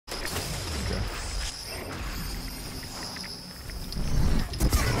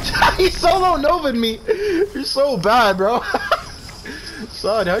He solo nova'd me. You're so bad, bro.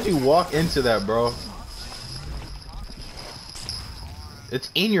 Son, how'd you walk into that, bro? It's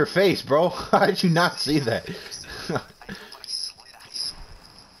in your face, bro. How did you not see that?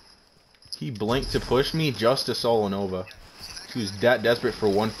 He blinked to push me just to solo nova. He was that desperate for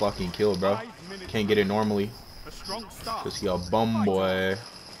one fucking kill, bro. Can't get it normally. Cause he a bum boy.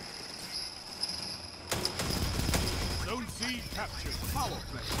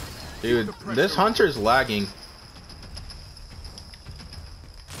 Dude, this hunter's lagging.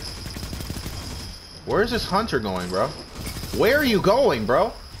 Where's this hunter going, bro? Where are you going,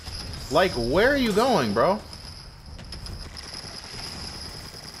 bro? Like, where are you going, bro?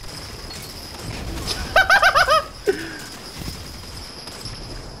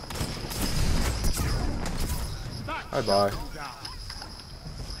 Bye-bye.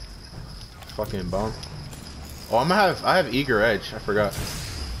 Fucking bum. Oh, I have eager edge. I forgot.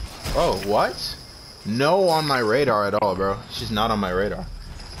 Oh, what? No on my radar at all, bro. She's not on my radar.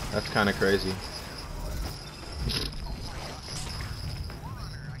 That's kind of crazy.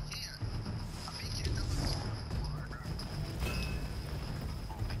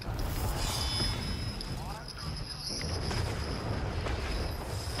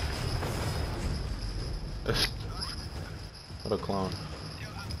 What a clown.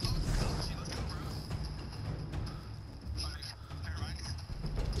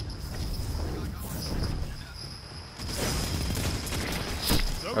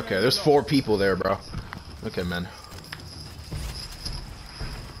 Okay, there's 4 people there, bro. Okay, man.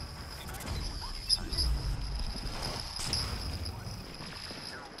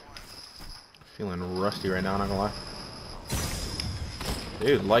 Feeling rusty right now, not gonna lie.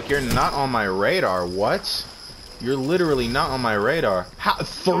 Dude, like you're not on my radar. What? You're literally not on my radar. How,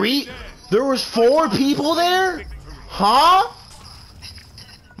 3? There was 4 people there? Huh?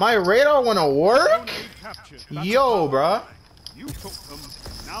 My radar wanna work? Yo, bruh. You took them,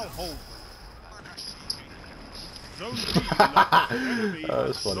 now hold them. Oh,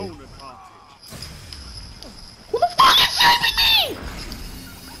 that's funny. Who the fuck is saving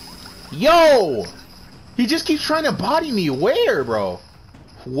me? Yo! He just keeps trying to body me. Where, bro?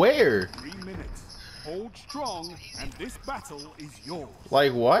 Where? 3 minutes. Hold strong, and this battle is yours.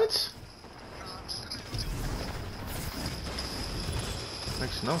 Like what?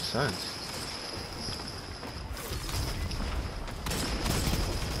 Makes no sense.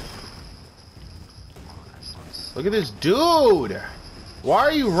 Look at this dude! Why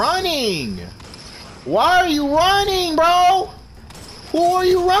are you running? Why are you running, bro? Who are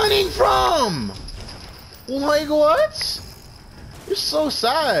you running from? Like what? You're so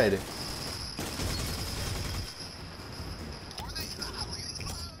sad.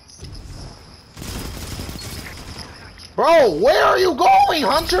 Bro, where are you going,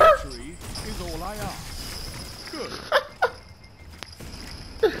 Hunter? Is all I ask. Good.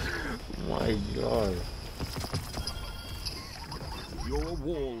 My God. You're a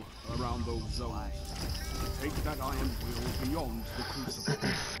wall around those zones. Take that iron will beyond the crucible.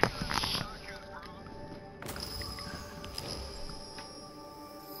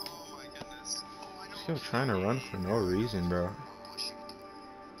 Still trying to run for no reason, bro.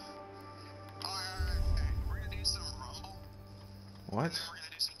 What?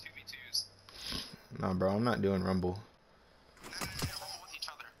 Nah, bro, I'm not doing Rumble.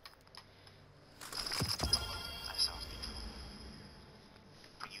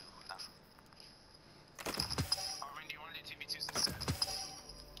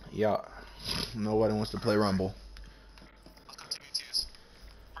 Yeah, nobody wants to play Rumble.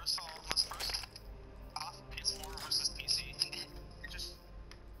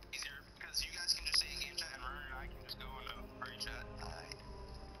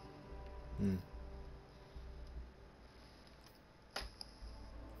 Hmm.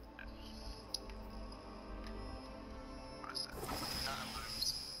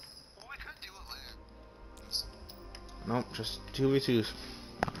 Nope, just 2v2s.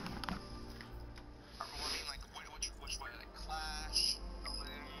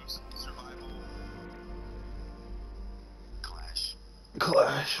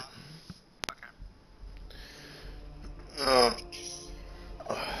 Clash.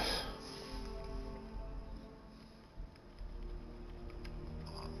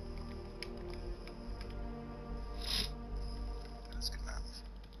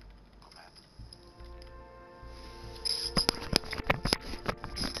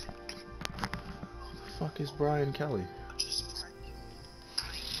 Fuck is Brian Kelly? He's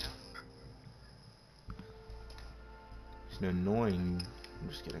annoying. I'm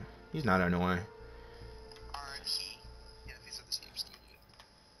just kidding. He's not annoying.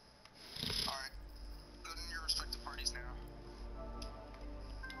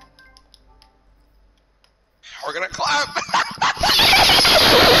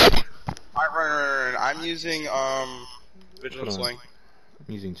 using Vigilant Swing.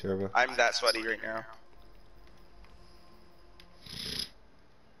 I'm using Turbo. I'm that sweaty right now.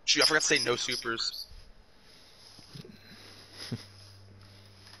 Shoot, I forgot to say no supers.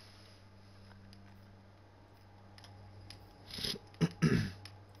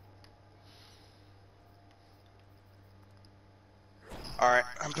 Alright,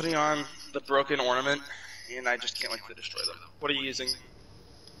 I'm putting on the broken ornament, and I just can't wait to destroy them. What are you using?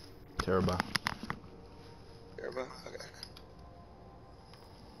 Turbo. Turbo? Okay.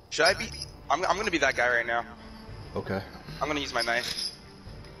 Should I be... I'm gonna be that guy right now. Okay. I'm gonna use my knife.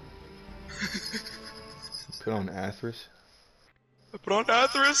 Put on Athras. I put on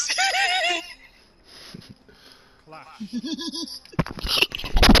Athras!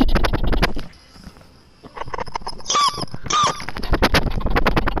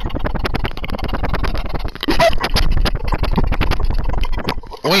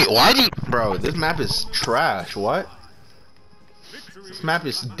 Wait, why do you... Bro, this map is trash, what? This map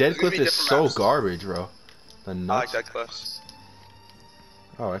is... Dead Cliff is so garbage, bro. The nuts. I like Dead Cliffs.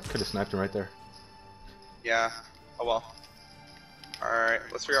 Oh, I could have sniped him right there. Yeah. Oh well. Alright,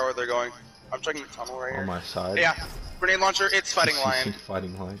 let's figure out where they're going. I'm checking the tunnel right here. On my side. Yeah. Grenade launcher, it's Fighting Lion.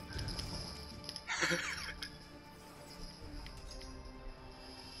 Fighting Lion.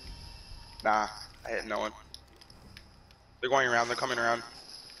 Nah, I hit no one. They're going around, they're coming around.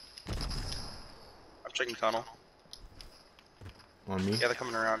 I'm checking tunnel. On me? Yeah, they're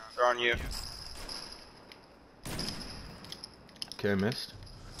coming around. They're on you. Okay, I missed.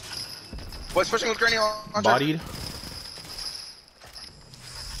 Boys pushing with grenade launcher. Bodied.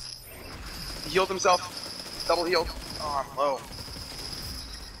 He healed himself. Double healed. Oh, I'm low.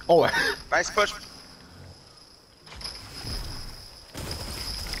 Oh, Nice push.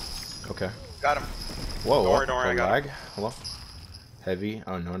 okay. Got him. Whoa, Don't worry, I got lag? Hello? Heavy?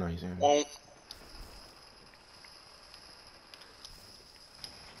 Oh, no, he's in. Won't.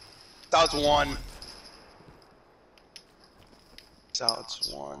 That was one.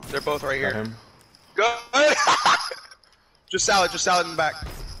 Salad's one. They're both right Got here. him. Good. Just salad in the back.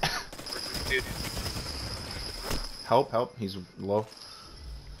 Dude. Help, he's low.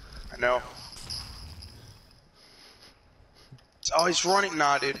 I know. Oh, he's running.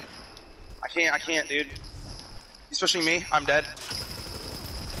 Nah, dude. I can't, dude. He's pushing me. I'm dead.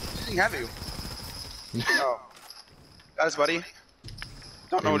 He's using heavy. Oh. Got his buddy.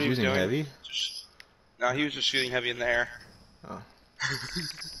 Don't know what he was using doing. heavy? No, he was just shooting heavy in the air. Oh.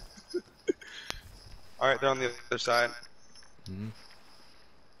 Alright, they're on the other side. Mm-hmm.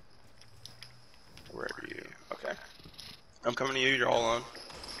 Where are you? Okay. I'm coming to you, you're all alone.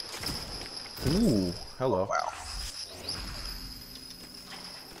 Ooh, hello. Wow.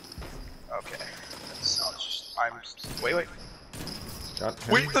 Okay. Wait. Got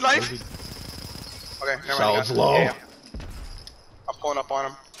him. Wait, the knife! Okay, never mind. Salad's low. Yeah. I'm pulling up on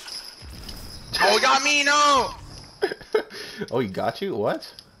him. Oh, he got me, no! Oh, he got you?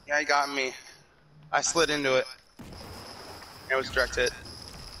 What? Yeah, he got me. I slid into it. It was direct hit.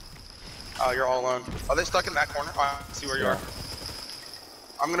 Oh, you're all alone. Are they stuck in that corner? Oh, I see where you are.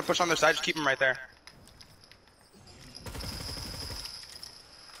 I'm gonna push on their side, just keep them right there.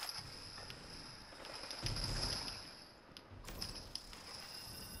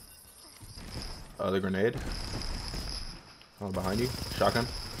 The grenade. Oh, behind you. Shotgun.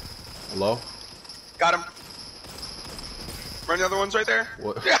 Low. Got him. Run the other ones right there.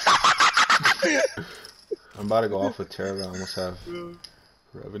 What? I'm about to go off with Terra. I almost have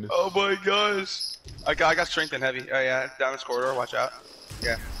revenue. Oh my gosh. I got strength and heavy. Oh yeah, down this corridor, watch out.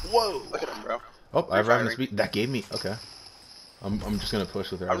 Yeah. Whoa, look at him, bro. Oh, I have revenue speed. That gave me. Okay. I'm just gonna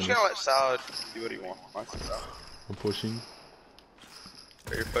push with I'm revenue. just gonna let Salad do what he wants. I'm pushing.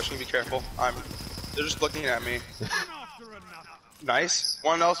 You're pushing, be careful. They're just looking at me. Nice.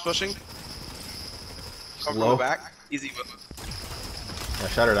 One else pushing. Come from the back. Easy. Yeah,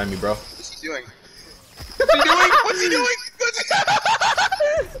 shattered at me, bro. What's he doing? What's he doing? What's he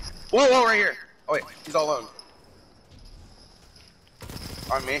doing? Whoa, right here. Oh wait, he's all alone.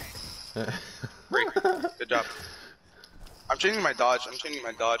 On me. Great. Good job. I'm changing my dodge.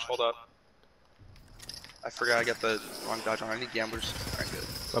 Hold up. I forgot I got the wrong dodge on. I need gamblers. Alright, good.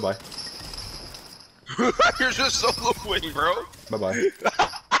 Bye-bye. You're just soloing, bro. Bye-bye.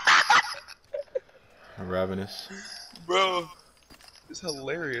 Ravenous. Bro. It's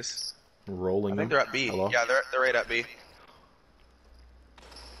hilarious. Rolling. I think they're at B. Hello? Yeah, they're right at B.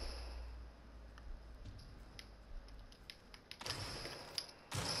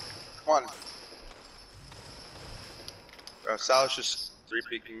 Come on. Bro, Sal's just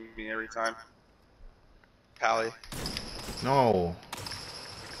 3-peeking me every time. Pally. No.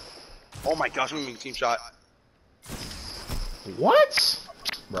 Oh my gosh, I'm getting team shot. What?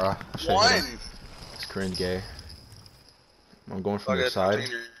 Bruh. I should've hit him. One. It's cringe gay. I'm going from Okay, the side.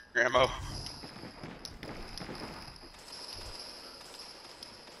 taking your ammo.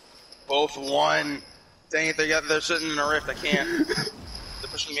 Both one. Dang it, they're sitting in a rift. I can't. They're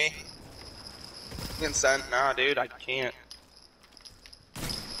pushing me. Getting sent. Nah, dude, I can't.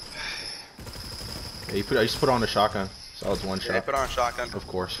 Yeah, I just put on a shotgun. So it's one Yeah, I shot. put on a shotgun. Of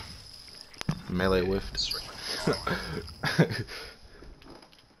course. Melee whiffed.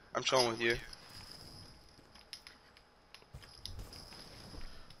 I'm chilling with you.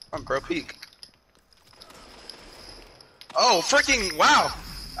 I'm bro peak. Oh, freaking wow!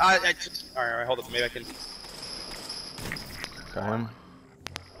 Alright, hold up. Maybe I can. Got him.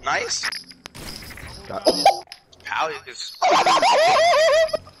 Nice. Got. Oh, Pally is.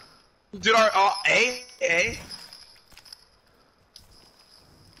 Dude, our A.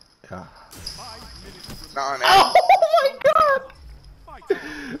 Yeah. Not on A. Oh my god!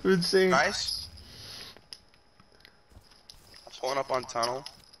 Insane. Nice. I'm pulling up on tunnel.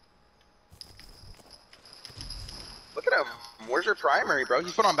 Look at him. Where's your primary, bro?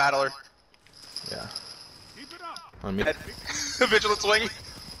 He's put on battler. Yeah. On me. Vigilant swing.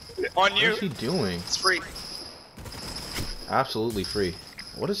 On you. What is he doing? It's free. Absolutely free.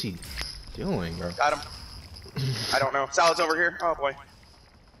 What is he doing, bro? Got him. I don't know. Salad's over here. Oh boy.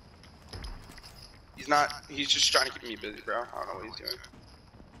 He's not. He's just trying to keep me busy, bro. I don't know what he's doing.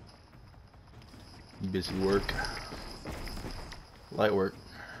 Busy work. Light work.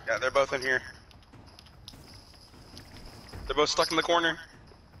 Yeah, they're both in here. They're both stuck in the corner.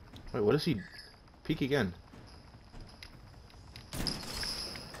 Wait, what is he? Peek again.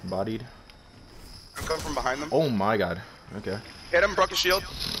 Bodied. I'm coming from behind them. Oh my god. Okay. Hit him, broke his shield.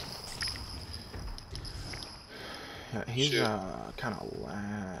 Yeah, he's Shoot. kind of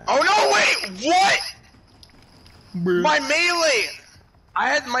lag. Oh no! Wait, what? Bruh. My melee. I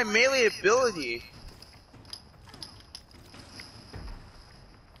had my melee ability.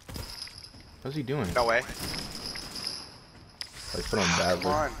 What's he doing? No way. Like put on bad.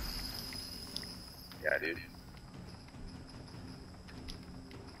 Come on. Yeah, dude.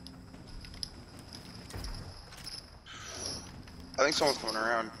 I think someone's coming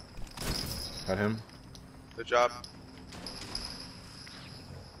around. Got him. Good job.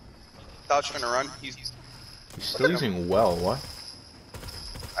 Thought trying to run. He's Still using well. What?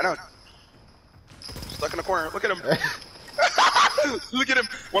 I know. Stuck in the corner. Look at him. Look at him.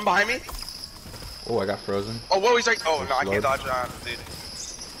 One behind me. Oh, I got frozen. Oh, whoa, he's right. Oh, no, I Slug. can't dodge on, dude.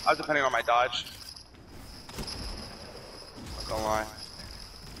 I was depending on my dodge. Not gonna lie.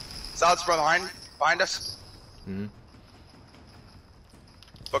 Salad's behind us. Hmm.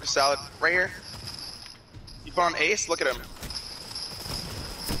 Focus Salad right here. You put on ace. Look at him.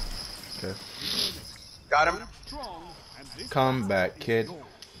 Okay. Got him. Come back, kid.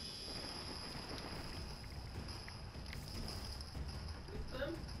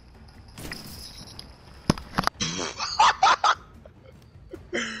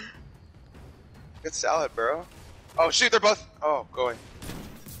 Good Salad, bro. Oh shoot, they're both. Oh, go away.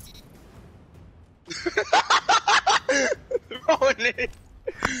 Throwing it.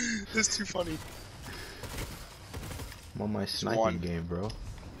 This is too funny. I'm on my one. sniping game, bro.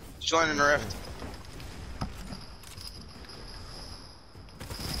 Chilling in the rift.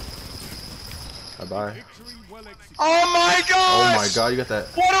 Bye bye. Oh my god! Oh my god, you got that.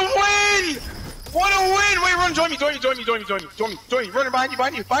 What a win! What a win! Wait, run, join me. Run behind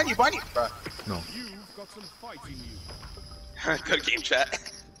you. Bruh. No. You've got some fight in you. Good game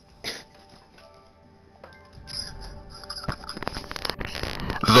chat.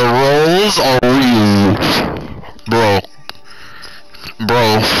 The roles are real, bro.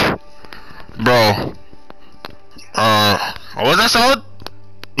 What was that sound?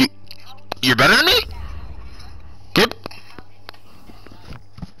 You're better than me? Yep.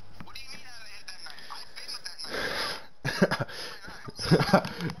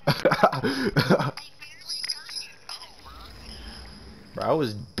 Bro, I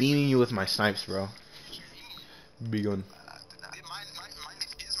was beaming you with my snipes, bro. Be going.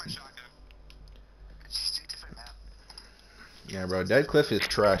 Yeah, bro, Dead Cliff is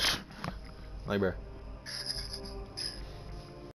trash. Like, bro.